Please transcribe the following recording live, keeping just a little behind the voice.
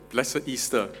Blessed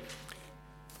Easter.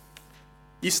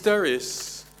 Easter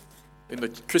is, in the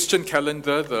Christian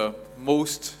calendar, the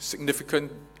most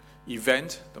significant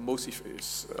event, the most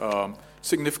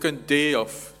significant day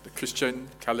of the Christian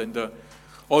calendar.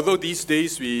 Although these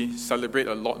days we celebrate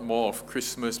a lot more of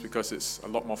Christmas because it's a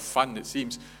lot more fun, it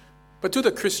seems. But to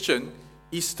the Christian,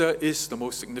 Easter is the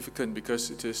most significant because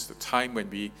it is the time when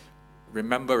we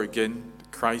remember again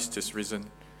that Christ is risen.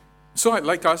 So I'd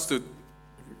like us to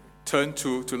turn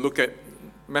to look at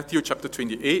Matthew chapter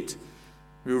 28.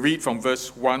 We'll read from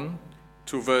verse 1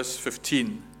 to verse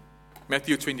 15.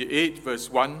 Matthew 28, verse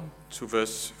 1 to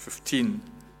verse 15.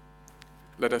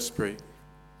 Let us pray.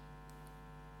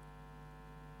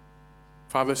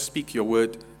 Father, speak your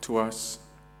word to us.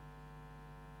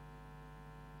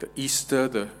 The Easter,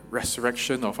 the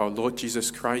resurrection of our Lord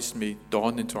Jesus Christ may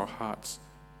dawn into our hearts,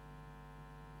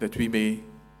 that we may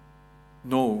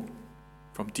know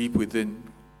from deep within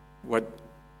what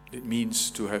it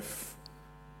means to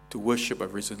worship a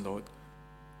risen Lord.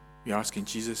 We ask in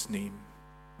Jesus' name.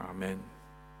 Amen.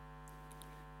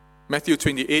 Matthew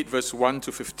 28, verse 1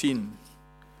 to 15.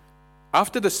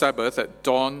 After the Sabbath at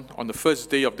dawn on the first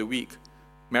day of the week,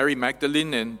 Mary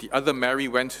Magdalene and the other Mary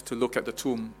went to look at the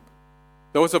tomb.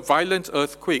 There was a violent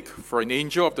earthquake, for an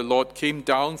angel of the Lord came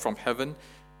down from heaven,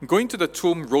 and going to the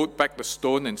tomb, rolled back the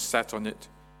stone and sat on it.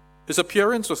 His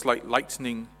appearance was like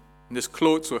lightning, and his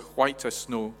clothes were white as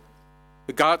snow.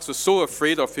 The guards were so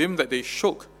afraid of him that they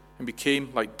shook and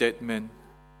became like dead men.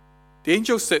 The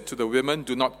angel said to the women,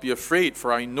 "Do not be afraid,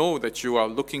 for I know that you are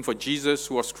looking for Jesus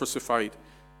who was crucified.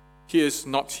 He is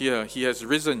not here. He has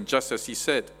risen just as he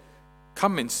said.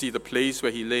 Come and see the place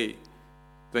where he lay.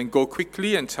 Then go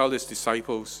quickly and tell his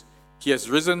disciples, he has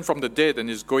risen from the dead and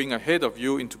is going ahead of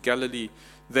you into Galilee.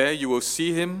 There you will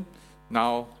see him.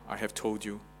 Now I have told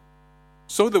you."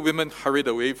 So the women hurried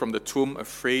away from the tomb,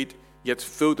 afraid, yet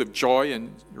filled with joy,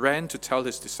 and ran to tell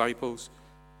his disciples.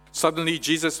 Suddenly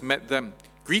Jesus met them.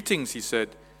 "Greetings," he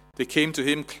said. They came to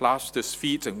him, clasped his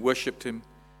feet, and worshipped him.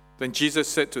 Then Jesus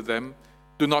said to them,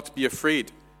 "Do not be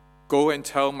afraid. Go and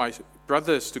tell my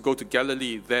brothers to go to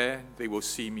Galilee. There they will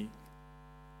see me."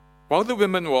 While the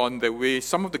women were on their way,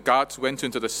 some of the guards went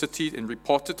into the city and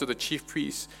reported to the chief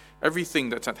priests everything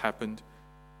that had happened.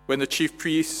 When the chief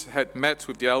priests had met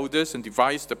with the elders and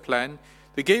devised a plan,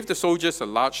 they gave the soldiers a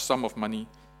large sum of money,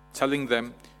 telling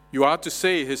them, "You are to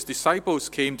say his disciples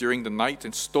came during the night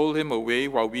and stole him away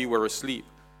while we were asleep.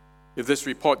 If this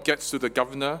report gets to the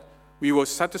governor, we will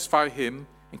satisfy him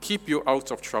and keep you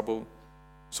out of trouble."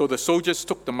 So the soldiers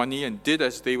took the money and did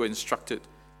as they were instructed.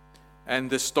 And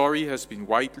the story has been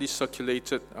widely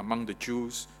circulated among the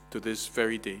Jews to this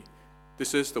very day.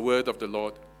 This is the word of the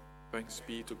Lord. Thanks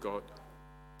be to God.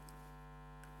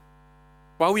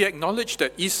 While we acknowledge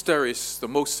that Easter is the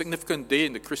most significant day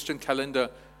in the Christian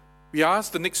calendar, we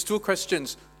ask the next two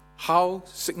questions. How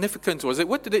significant was it?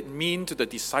 What did it mean to the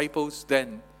disciples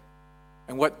then?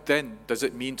 And what then does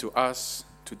it mean to us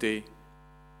today?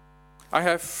 I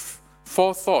have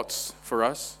 4 thoughts for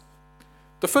us.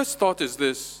 The first thought is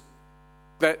this,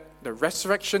 that the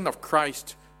resurrection of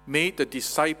Christ made the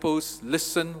disciples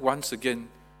listen once again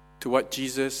to what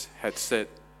Jesus had said.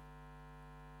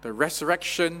 The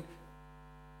resurrection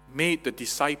made the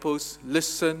disciples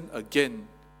listen again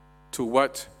to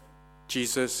what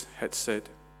Jesus had said.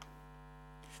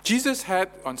 Jesus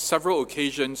had on several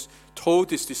occasions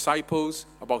told his disciples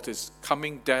about his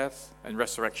coming death and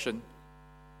resurrection.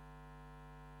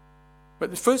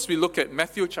 But first we look at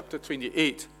Matthew chapter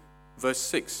 28, verse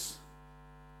 6.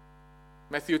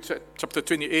 Matthew chapter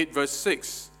 28, verse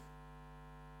 6.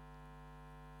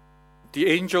 The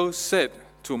angel said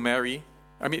to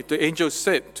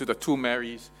the two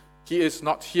Marys, "He is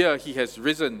not here, he has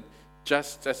risen,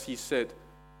 just as he said.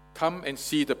 Come and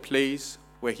see the place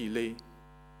where he lay."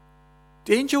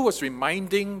 The angel was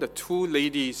reminding the two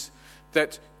ladies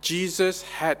that Jesus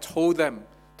had told them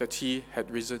that he had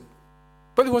risen.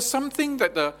 But it was something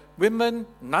that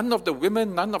none of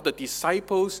the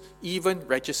disciples even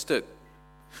registered.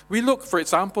 We look, for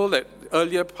example, at the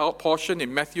earlier portion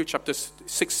in Matthew chapter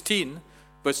 16,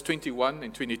 verse 21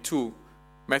 and 22.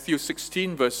 Matthew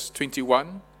 16, verse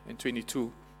 21 and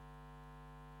 22.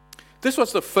 This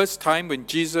was the first time when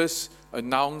Jesus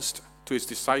announced to his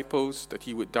disciples that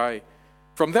he would die.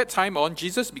 From that time on,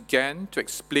 Jesus began to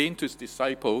explain to his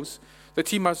disciples that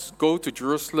he must go to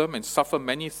Jerusalem and suffer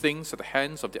many things at the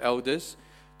hands of the elders,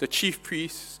 the chief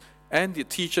priests, and the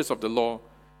teachers of the law,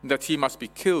 and that he must be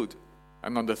killed,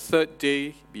 and on the third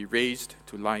day be raised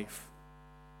to life.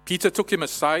 Peter took him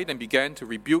aside and began to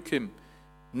rebuke him.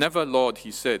 "Never, Lord,"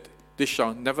 he said, "this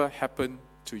shall never happen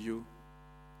to you."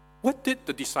 What did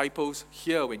the disciples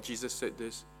hear when Jesus said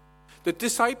this? The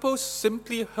disciples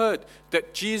simply heard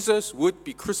that Jesus would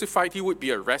be crucified. He would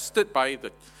be arrested by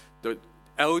the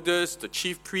elders, the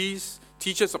chief priests,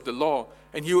 teachers of the law,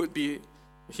 and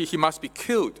he must be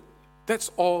killed.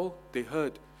 That's all they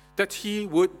heard, that he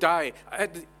would die.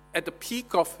 At the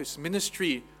peak of his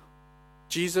ministry,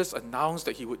 Jesus announced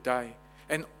that he would die.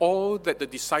 And all that the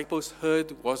disciples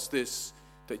heard was this,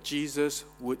 that Jesus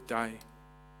would die.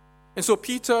 And so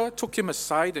Peter took him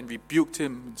aside and rebuked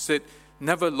him and said,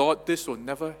 "Never, Lord, this will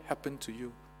never happen to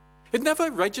you." It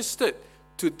never registered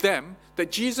to them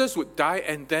that Jesus would die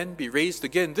and then be raised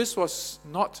again. This was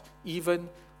not even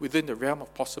within the realm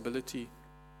of possibility.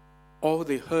 All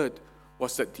they heard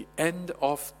was that at the end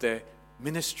of their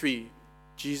ministry,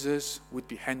 Jesus would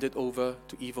be handed over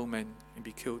to evil men and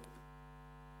be killed.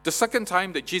 The second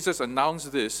time that Jesus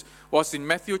announced this was in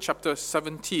Matthew chapter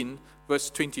 17, verse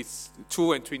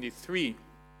 22 and 23.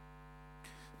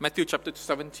 Matthew chapter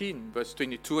 17, verse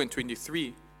 22 and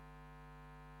 23.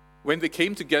 When they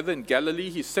came together in Galilee,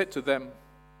 he said to them,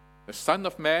 "The Son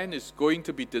of Man is going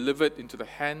to be delivered into the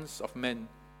hands of men.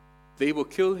 They will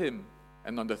kill him,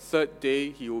 and on the third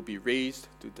day he will be raised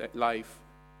to life."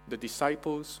 The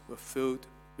disciples were filled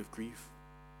with grief.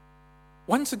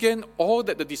 Once again, all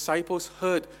that the disciples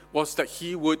heard was that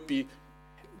he would be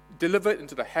delivered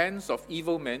into the hands of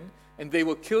evil men, and they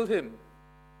will kill him.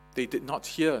 They did not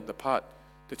hear the part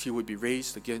that he would be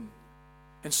raised again.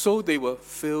 And so they were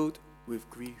filled with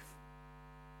grief.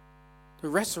 The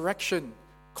resurrection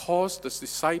caused the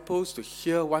disciples to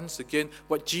hear once again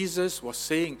what Jesus was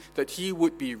saying, that he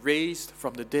would be raised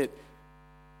from the dead.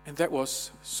 And that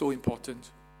was so important.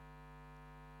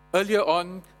 Earlier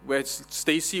on, where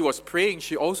Stacy was praying,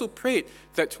 she also prayed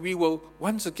that we will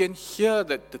once again hear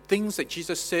that the things that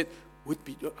Jesus said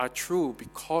are true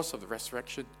because of the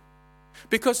resurrection.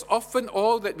 Because often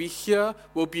all that we hear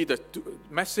will be the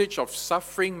message of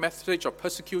suffering, message of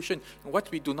persecution, and what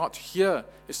we do not hear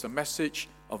is the message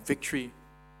of victory.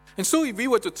 And so if we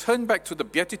were to turn back to the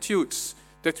Beatitudes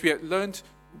that we had learned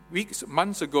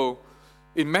months ago,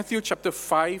 in Matthew chapter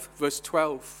 5, verse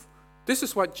 12, this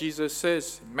is what Jesus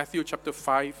says in Matthew chapter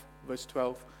 5, verse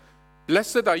 12.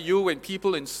 "Blessed are you when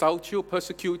people insult you,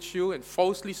 persecute you, and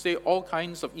falsely say all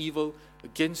kinds of evil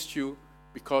against you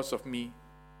because of me.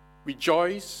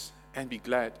 Rejoice and be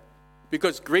glad,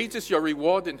 because great is your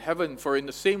reward in heaven, for in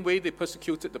the same way they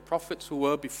persecuted the prophets who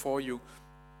were before you."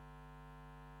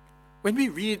 When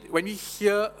we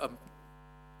hear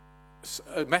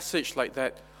a message like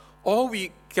that, all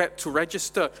we get to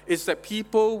register is that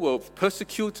people will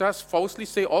persecute us, falsely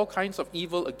say all kinds of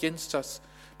evil against us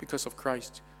because of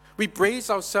Christ. We brace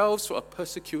ourselves for a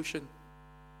persecution.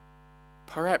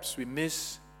 Perhaps we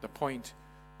miss the point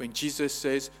when Jesus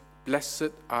says,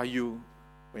 "Blessed are you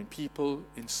when people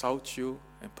insult you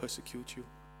and persecute you."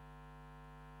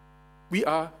 We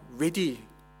are ready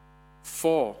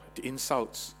for the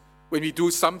insults. When we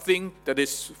do something that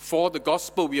is for the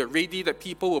gospel, we are ready that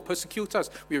people will persecute us.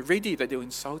 We are ready that they will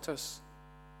insult us.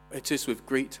 It is with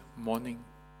great mourning,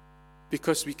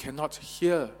 because we cannot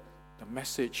hear the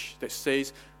message that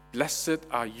says, "Blessed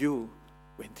are you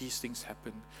when these things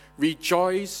happen.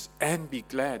 Rejoice and be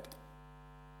glad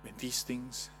when these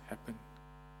things happen."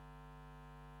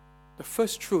 The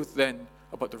first truth then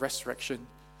about the resurrection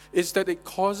is that it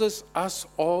causes us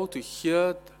all to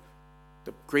hear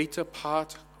the greater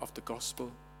part of the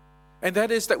gospel. And that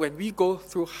is that when we go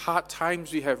through hard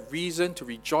times, we have reason to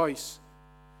rejoice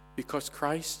because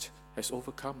Christ has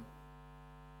overcome.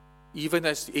 Even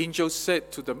as the angel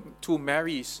said to the two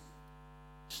Marys,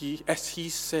 as he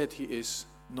said, he is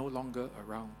no longer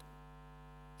around.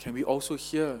 Can we also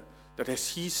hear that as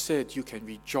he said, you can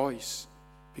rejoice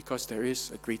because there is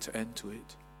a greater end to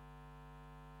it?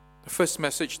 The first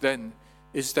message then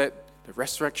is that the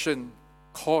resurrection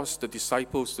caused the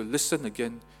disciples to listen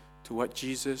again to what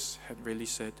Jesus had really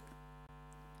said.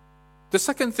 The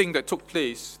second thing that took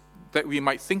place that we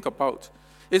might think about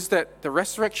is that the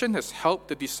resurrection has helped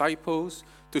the disciples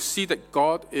to see that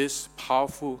God is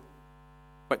powerful,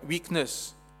 but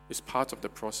weakness is part of the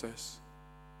process.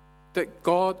 That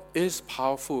God is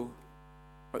powerful,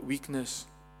 but weakness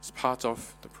is part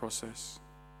of the process.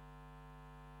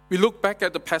 We look back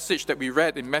at the passage that we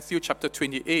read in Matthew chapter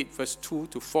 28, verse 2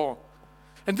 to 4.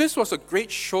 And this was a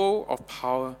great show of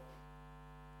power.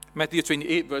 Matthew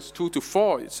 28, verse 2 to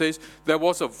 4, it says, "There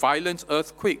was a violent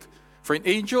earthquake, for an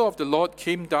angel of the Lord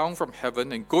came down from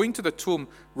heaven and going to the tomb,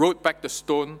 rolled back the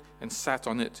stone and sat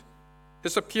on it.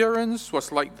 His appearance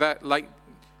was like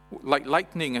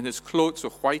lightning, and his clothes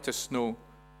were white as snow.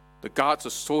 The guards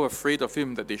were so afraid of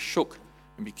him that they shook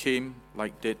and became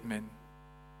like dead men."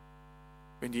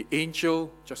 when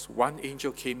just one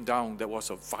angel came down, there was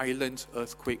a violent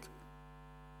earthquake.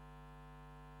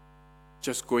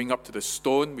 Just going up to the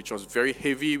stone, which was very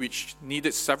heavy, which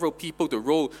needed several people to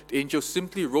roll, the angel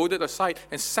simply rolled it aside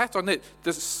and sat on it.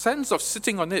 The sense of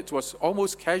sitting on it was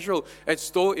almost casual, as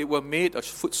though it were made a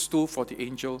footstool for the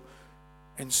angel.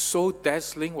 And so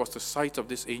dazzling was the sight of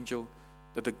this angel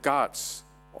that the guards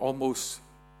were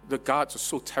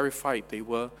so terrified they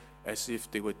were, as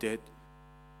if they were dead.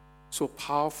 So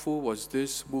powerful was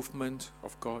this movement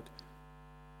of God.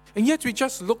 And yet we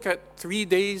just look at 3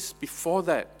 days before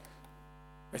that,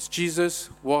 as Jesus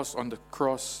was on the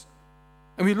cross.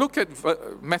 And we look at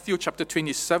Matthew chapter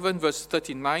 27, verse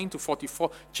 39 to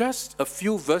 44, just a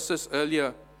few verses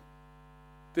earlier.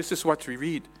 This is what we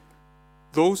read.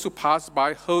 Those who passed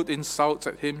by hurled insults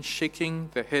at him, shaking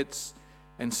their heads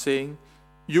and saying,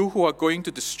 "You who are going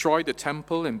to destroy the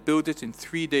temple and build it in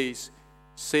 3 days,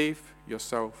 save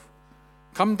yourself.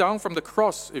 Come down from the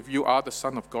cross if you are the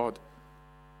Son of God."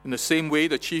 In the same way,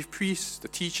 the chief priests, the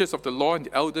teachers of the law, and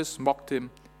the elders mocked him.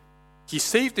 He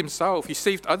saved himself, he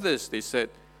saved others, they said,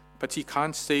 but he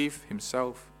can't save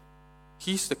himself.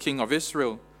 He's the King of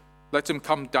Israel. Let him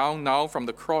come down now from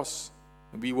the cross,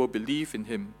 and we will believe in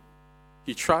him.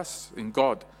 He trusts in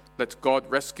God. Let God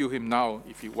rescue him now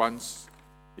if he wants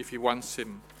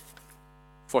him.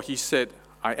 For he said,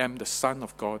 "I am the Son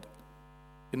of God."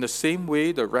 In the same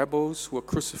way, the rebels who were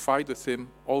crucified with him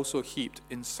also heaped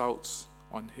insults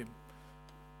on him.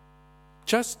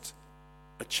 Just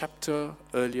a chapter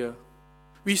earlier,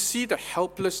 we see the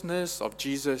helplessness of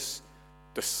Jesus,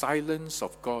 the silence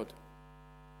of God.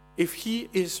 If he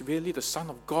is really the Son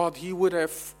of God, he would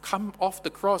have come off the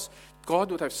cross.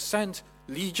 God would have sent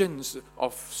legions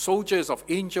of soldiers, of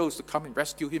angels to come and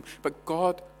rescue him. But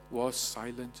God was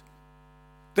silent.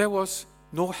 There was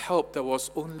no help, there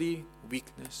was only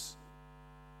weakness.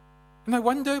 And I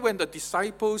wonder, when the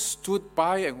disciples stood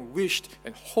by and wished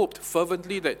and hoped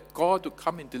fervently that God would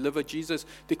come and deliver Jesus,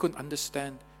 they couldn't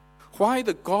understand why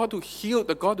the God who healed,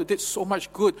 the God who did so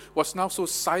much good, was now so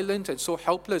silent and so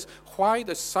helpless. Why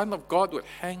the Son of God would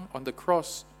hang on the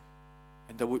cross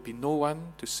and there would be no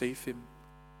one to save him.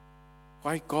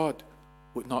 Why God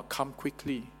would not come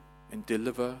quickly and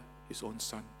deliver his own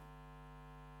Son.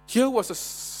 Here was a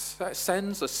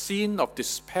sense, a scene of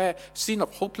despair, scene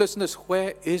of hopelessness.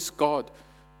 Where is God?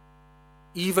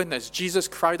 Even as Jesus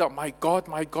cried out, my God,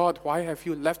 why have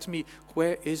you left me?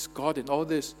 Where is God in all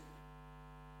this?"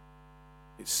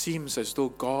 It seems as though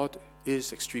God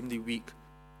is extremely weak.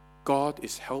 God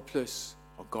is helpless,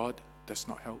 or God does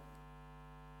not help.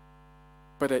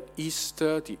 But at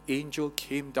Easter, the angel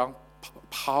came down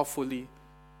powerfully,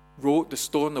 rolled the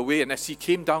stone away, and as he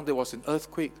came down, there was an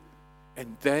earthquake.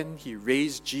 And then he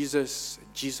raised Jesus,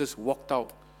 and Jesus walked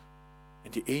out.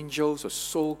 And the angels were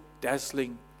so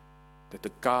dazzling that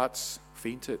the guards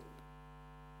fainted.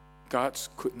 Guards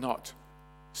could not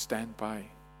stand by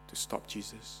to stop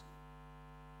Jesus.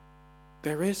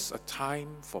 There is a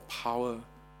time for power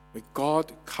where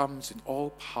God comes in all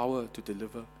power to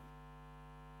deliver.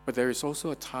 But there is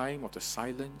also a time of the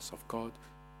silence of God.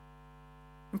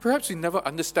 And perhaps we never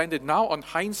understand it. Now, on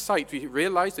hindsight, we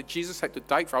realize that Jesus had to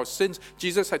die for our sins.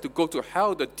 Jesus had to go to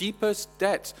hell, the deepest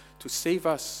depths, to save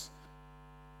us.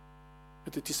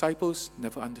 But the disciples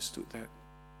never understood that.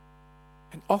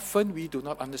 And often we do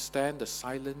not understand the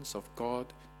silence of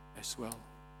God as well.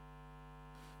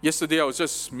 Yesterday, I was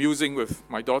just musing with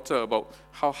my daughter about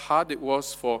how hard it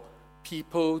was for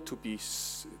people to be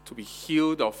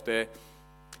healed of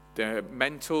their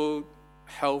mental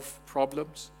health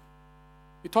problems.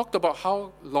 We talked about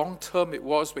how long-term it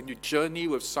was when you journey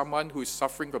with someone who is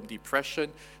suffering from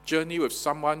depression, journey with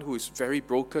someone who is very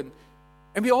broken.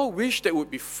 And we all wish that it would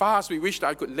be fast. We wish that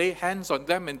I could lay hands on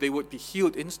them and they would be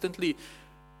healed instantly.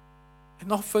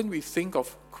 And often we think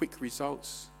of quick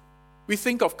results. We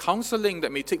think of counseling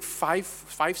that may take five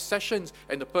sessions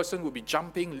and the person will be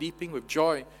jumping, leaping with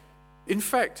joy. In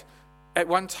fact, at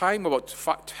one time, about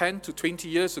 10 to 20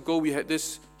 years ago, we had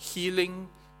this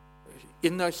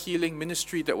inner healing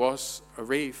ministry that was a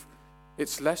rave.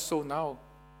 It's less so now.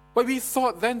 But we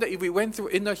thought then that if we went through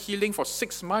inner healing for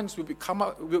 6 months, we would come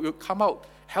out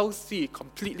healthy,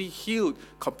 completely healed,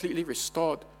 completely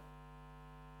restored.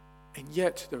 And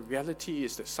yet, the reality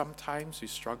is that sometimes we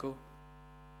struggle.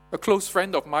 A close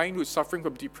friend of mine who is suffering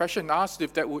from depression asked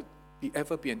if there would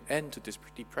ever be an end to this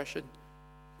depression.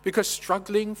 Because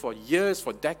struggling for years,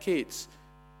 for decades,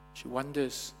 she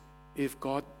wonders if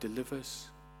God delivers.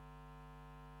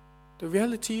 The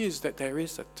reality is that there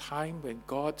is a time when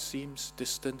God seems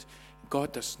distant,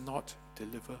 God does not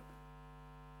deliver.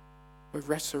 But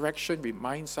resurrection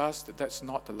reminds us that that's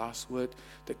not the last word,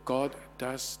 that God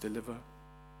does deliver.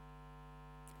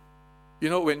 You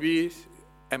know, when we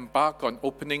embark on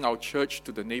opening our church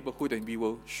to the neighborhood, and we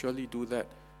will surely do that,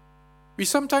 we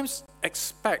sometimes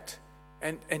expect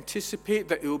and anticipate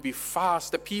that it will be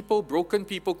fast, that broken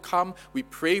people come, we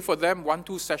pray for them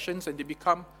 1-2 sessions, and they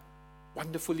become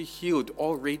wonderfully healed,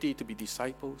 all ready to be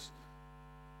disciples.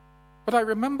 But I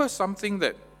remember something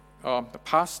that the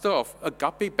pastor of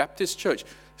Agape Baptist Church,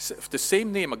 the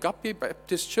same name, Agape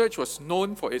Baptist Church, was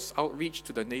known for its outreach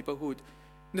to the neighborhood.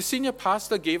 And the senior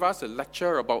pastor gave us a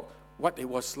lecture about what it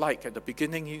was like at the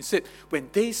beginning. He said, when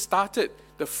they started,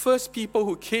 the first people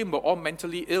who came were all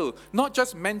mentally ill. Not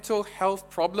just mental health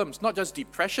problems, not just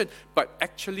depression, but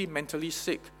actually mentally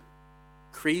sick.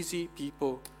 Crazy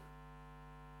people.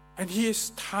 And his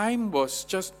time was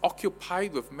just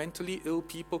occupied with mentally ill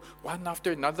people, one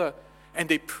after another. And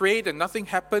they prayed and nothing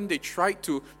happened. They tried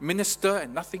to minister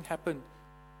and nothing happened.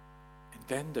 And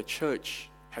then the church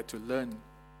had to learn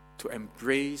to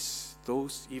embrace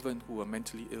those even who were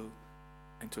mentally ill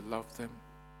and to love them.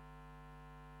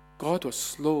 God was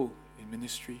slow in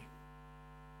ministry,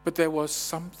 but there was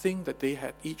something that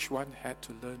each one had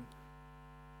to learn.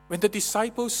 When the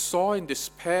disciples saw in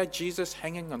despair Jesus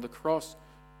hanging on the cross,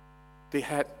 they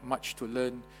had much to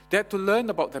learn. They had to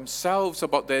learn about themselves,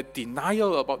 about their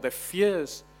denial, about their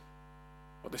fears,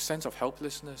 about the sense of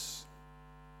helplessness.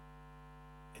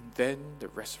 And then the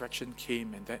resurrection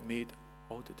came, and that made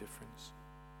all the difference.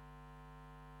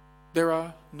 There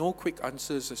are no quick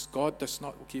answers, as God does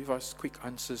not give us quick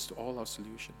answers to all our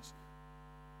solutions.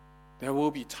 There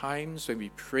will be times when we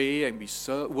pray and we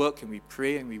work and we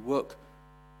pray and we work,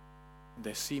 and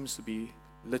there seems to be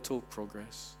little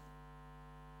progress.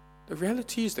 The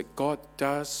reality is that God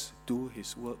does do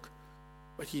His work,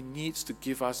 but He needs to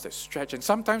give us that stretch. And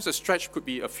sometimes the stretch could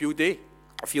be a few days,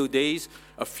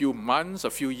 a few months, a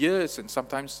few years, and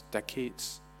sometimes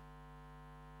decades.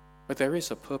 But there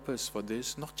is a purpose for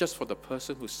this, not just for the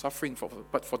person who's suffering,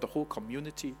 but for the whole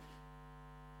community.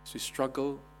 As we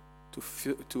struggle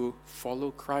to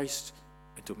follow Christ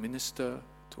and to minister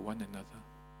to one another.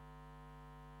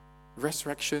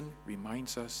 Resurrection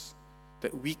reminds us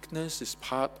that weakness is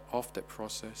part of that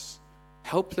process.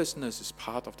 Helplessness is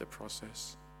part of the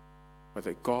process. But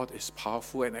that God is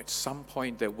powerful, and at some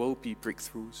point there will be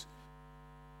breakthroughs.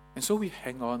 And so we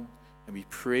hang on and we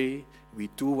pray, we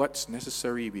do what's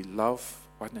necessary, we love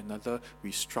one another,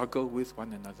 we struggle with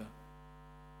one another.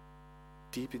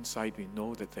 Deep inside we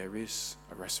know that there is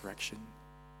a resurrection,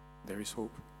 there is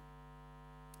hope.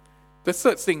 The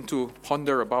third thing to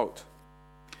ponder about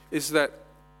is that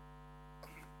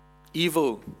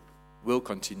evil will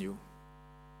continue.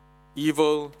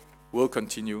 Evil will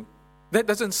continue. That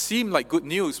doesn't seem like good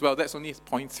news. Well, that's only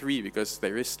point 3 because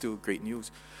there is still great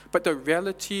news. But the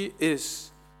reality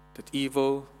is that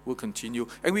evil will continue.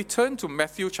 And we turn to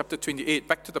Matthew chapter 28,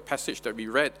 back to the passage that we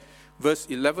read, verse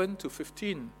 11 to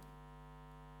 15.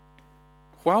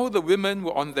 While the women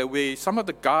were on their way, some of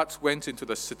the guards went into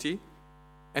the city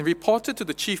and reported to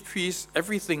the chief priests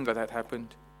everything that had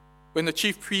happened. When the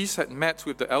chief priests had met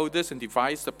with the elders and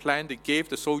devised a plan, they gave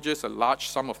the soldiers a large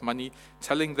sum of money,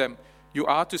 telling them, "You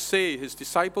are to say, his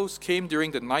disciples came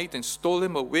during the night and stole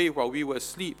him away while we were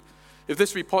asleep. If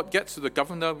this report gets to the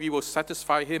governor, we will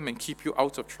satisfy him and keep you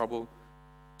out of trouble."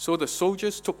 So the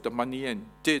soldiers took the money and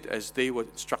did as they were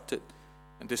instructed.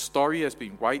 And this story has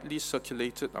been widely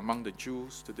circulated among the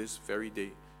Jews to this very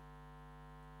day.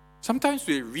 Sometimes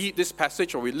we read this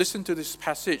passage or we listen to this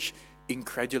passage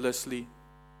incredulously.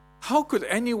 How could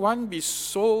anyone be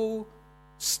so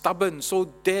stubborn, so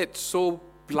dead, so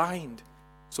blind,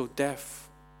 so deaf?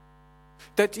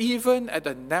 That even at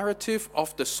the narrative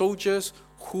of the soldiers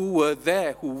who were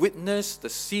there, who witnessed the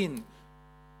scene,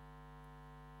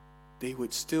 they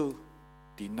would still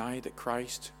deny that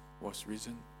Christ was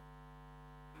risen.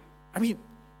 I mean,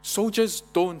 soldiers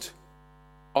don't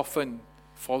often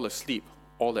fall asleep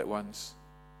all at once.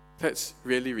 That's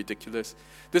really ridiculous.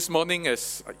 This morning,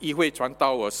 as Yi Hui Chuan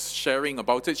Tao was sharing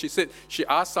about it, she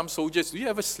asked some soldiers, "Do you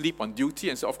ever sleep on duty?"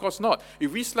 And said, "Of course not.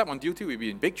 If we slept on duty, we'd be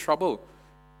in big trouble.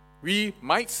 We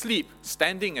might sleep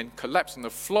standing and collapse on the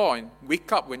floor and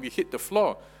wake up when we hit the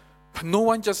floor. But no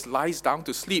one just lies down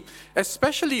to sleep,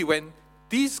 especially when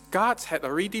these guards had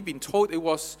already been told it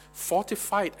was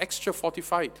fortified, extra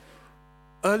fortified.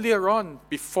 Earlier on,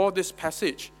 before this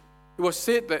passage, it was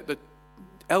said that the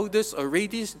elders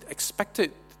already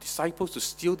expected the disciples to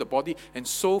steal the body and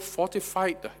so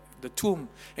fortified the tomb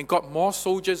and got more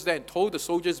soldiers there and told the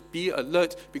soldiers, be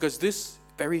alert because this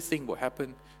very thing will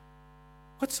happen.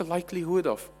 What's the likelihood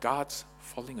of guards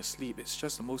falling asleep? It's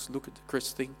just the most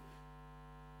ludicrous thing.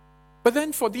 But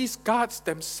then for these guards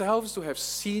themselves to have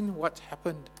seen what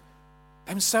happened,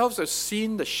 themselves have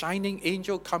seen the shining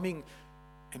angel coming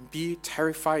and be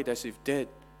terrified as if dead,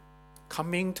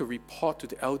 coming to report to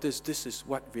the elders, this is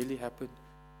what really happened.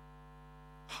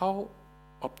 How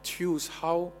obtuse,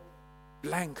 how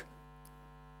blank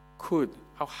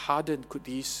how hardened could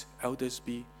these elders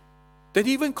be? That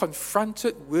even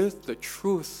confronted with the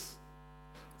truth,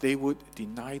 they would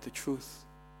deny the truth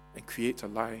and create a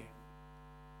lie.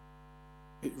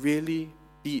 It really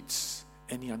beats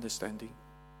any understanding.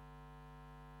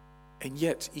 And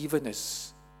yet, even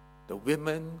as the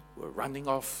women were running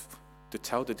off to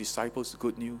tell the disciples the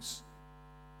good news,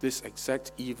 this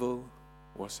exact evil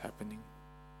was happening.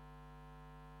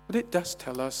 But it does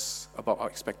tell us about our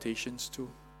expectations too.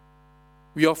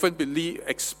 We often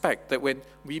expect that when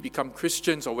we become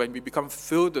Christians or when we become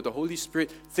filled with the Holy Spirit,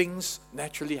 things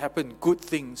naturally happen, good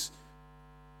things.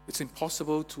 It's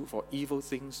impossible for evil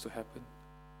things to happen.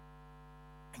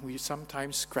 And we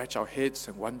sometimes scratch our heads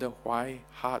and wonder why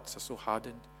hearts are so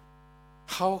hardened.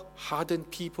 How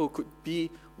hardened people could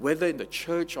be, whether in the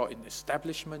church or in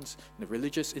establishments, in the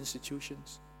religious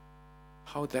institutions.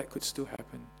 How that could still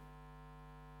happen.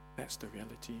 That's the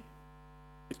reality.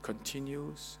 It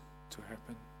continues to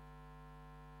happen.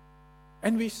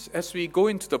 And as we go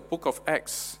into the book of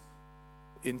Acts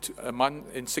in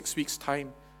 6 weeks'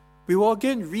 time, we will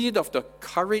again read of the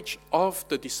courage of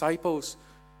the disciples,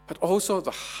 but also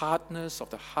the hardness of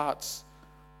the hearts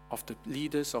of the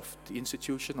leaders of the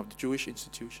institution, of the Jewish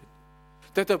institution.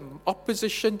 That the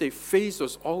opposition they faced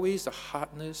was always the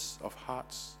hardness of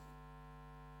hearts.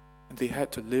 And they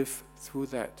had to live through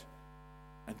that.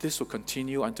 And this will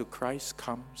continue until Christ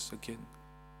comes again.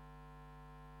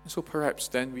 And so perhaps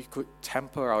then we could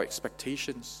temper our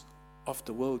expectations of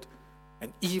the world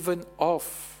and even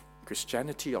of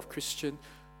Christianity, of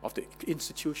the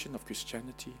institution of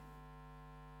Christianity.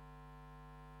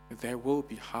 There will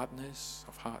be hardness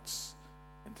of hearts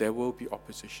and there will be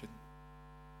opposition.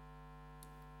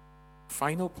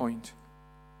 Final point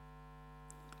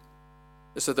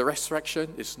is that the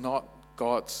resurrection is not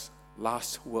God's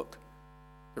last work.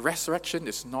 The resurrection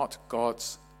is not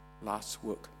God's last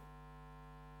work.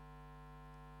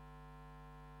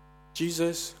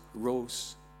 Jesus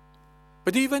rose.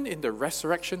 But even in the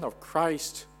resurrection of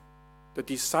Christ, the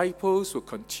disciples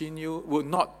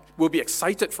will be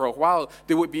excited for a while.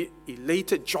 They would be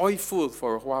elated, joyful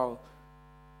for a while.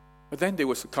 But then they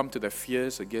will succumb to their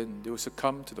fears again. They will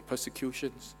succumb to the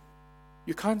persecutions.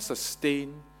 You can't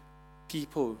sustain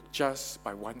people just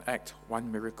by one act,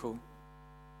 one miracle.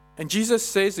 And Jesus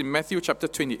says in Matthew chapter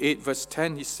 28, verse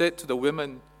 10, he said to the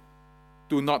women,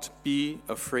 do not be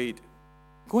afraid.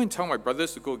 Go and tell my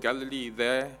brothers to go to Galilee.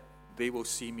 There they will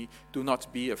see me. Do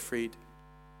not be afraid.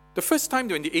 The first time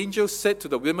when the angel said to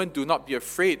the women, do not be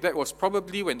afraid, that was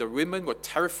probably when the women were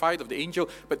terrified of the angel.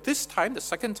 But this time, the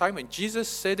second time, when Jesus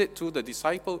said it to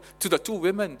the two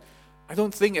women, I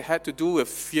don't think it had to do with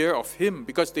fear of him,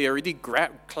 because they already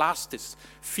clasped his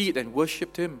feet and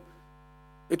worshipped him.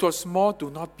 It was more, do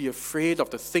not be afraid of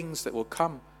the things that will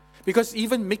come. Because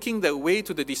even making their way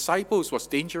to the disciples was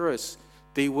dangerous.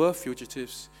 They were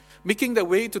fugitives. Making their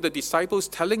way to the disciples,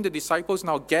 telling the disciples,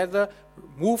 now gather,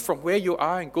 move from where you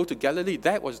are and go to Galilee,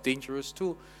 that was dangerous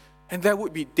too. And there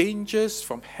would be dangers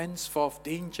from henceforth,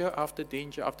 danger after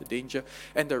danger after danger.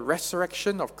 And the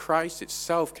resurrection of Christ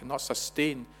itself cannot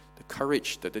sustain the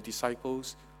courage that the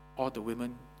disciples or the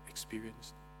women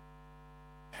experienced.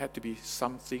 It had to be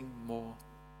something more.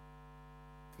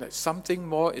 That something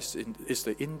more is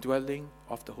the indwelling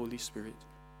of the Holy Spirit.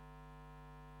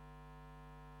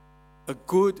 A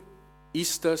good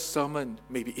Easter sermon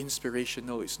may be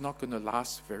inspirational. It's not going to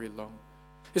last very long.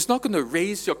 It's not going to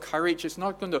raise your courage. It's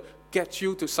not going to get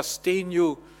you to sustain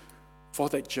you for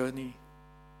that journey.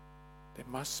 There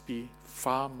must be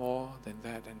far more than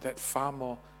that. And that far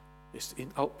more is the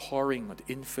outpouring or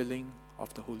the infilling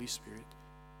of the Holy Spirit.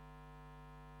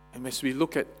 And as we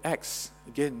look at Acts,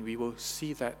 again, we will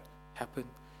see that happen.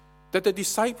 That the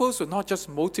disciples were not just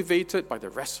motivated by the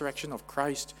resurrection of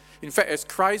Christ. In fact, as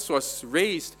Christ was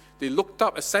raised, they looked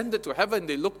up, ascended to heaven,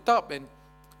 they looked up, and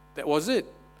that was it.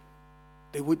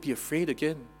 They would be afraid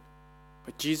again.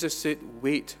 But Jesus said,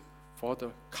 wait for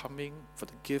the coming, for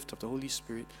the gift of the Holy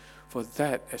Spirit. For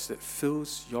that, as it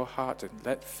fills your heart and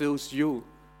that fills you,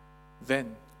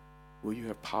 then will you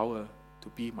have power to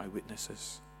be my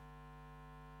witnesses.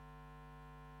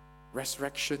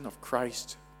 Resurrection of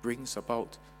Christ brings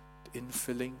about the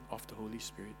infilling of the Holy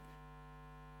Spirit.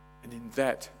 And in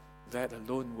that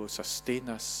alone will sustain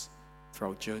us through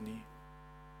our journey.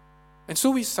 And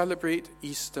so we celebrate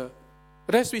Easter.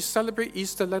 But as we celebrate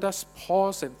Easter, let us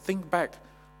pause and think back.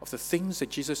 of the things that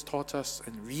Jesus taught us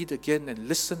and read again and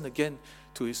listen again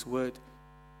to his word.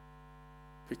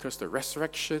 Because the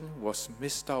resurrection was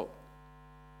missed out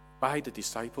by the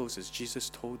disciples as Jesus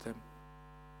told them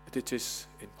that it is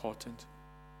important.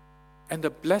 And the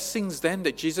blessings then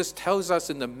that Jesus tells us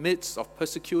in the midst of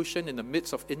persecution, in the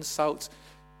midst of insults,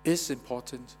 is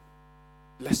important.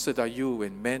 Blessed are you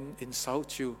when men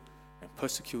insult you and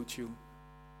persecute you.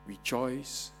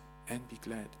 Rejoice and be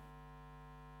glad.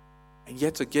 And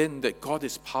yet again, that God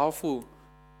is powerful,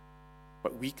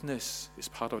 but weakness is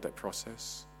part of that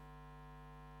process.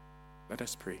 Let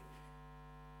us pray.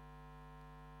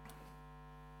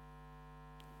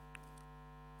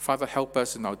 Father, help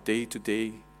us in our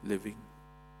day-to-day living,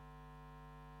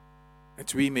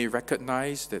 that we may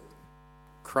recognize that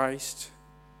Christ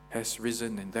has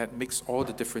risen, and that makes all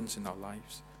the difference in our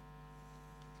lives.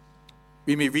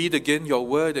 We may read again your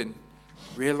word and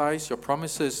realize your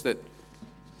promises that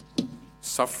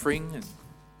suffering and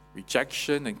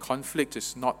rejection and conflict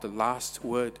is not the last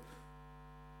word.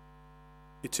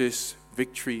 It is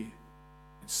victory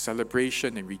and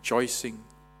celebration and rejoicing,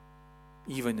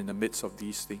 even in the midst of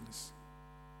these things.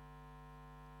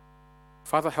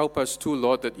 Father, help us too,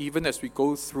 Lord, that even as we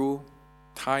go through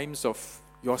times of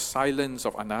your silence,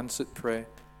 of unanswered prayer,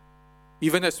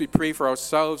 even as we pray for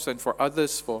ourselves and for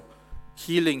others for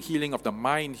healing of the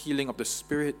mind, healing of the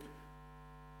spirit,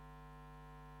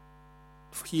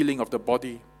 healing of the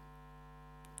body,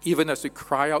 even as we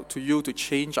cry out to you to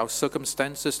change our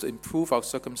circumstances, to improve our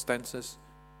circumstances,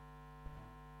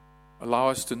 allow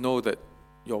us to know that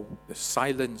the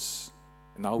silence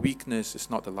and our weakness is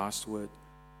not the last word,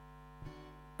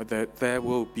 but that there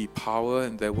will be power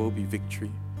and there will be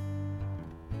victory.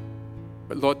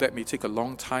 But Lord, that may take a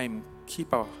long time.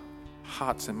 Keep our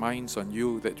hearts and minds on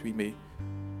you, that we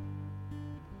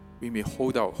may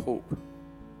hold out hope.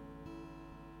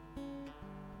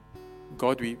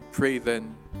 God, we pray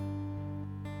then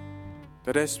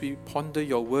that as we ponder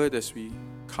your word, as we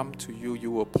come to you, you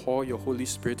will pour your Holy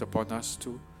Spirit upon us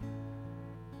too.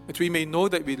 That we may know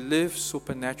that we live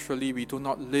supernaturally. We do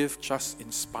not live just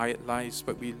inspired lives,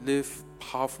 but we live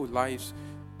powerful lives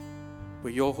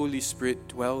where your Holy Spirit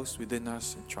dwells within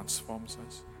us and transforms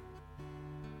us.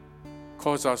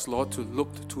 Cause us, Lord, to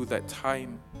look to that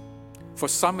time. For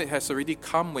some, it has already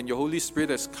come when your Holy Spirit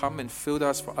has come and filled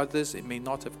us. For others, it may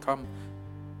not have come.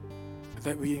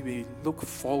 That we may look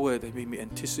forward and we may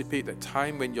anticipate that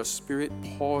time when your Spirit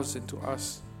pours into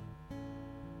us.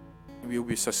 And we will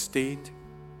be sustained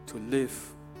to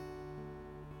live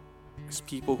as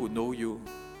people who know you,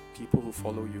 people who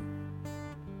follow you.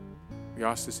 We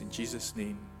ask this in Jesus'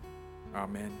 name.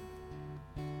 Amen.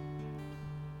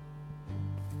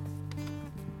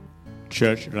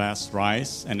 Church, let's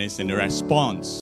rise, and it's in response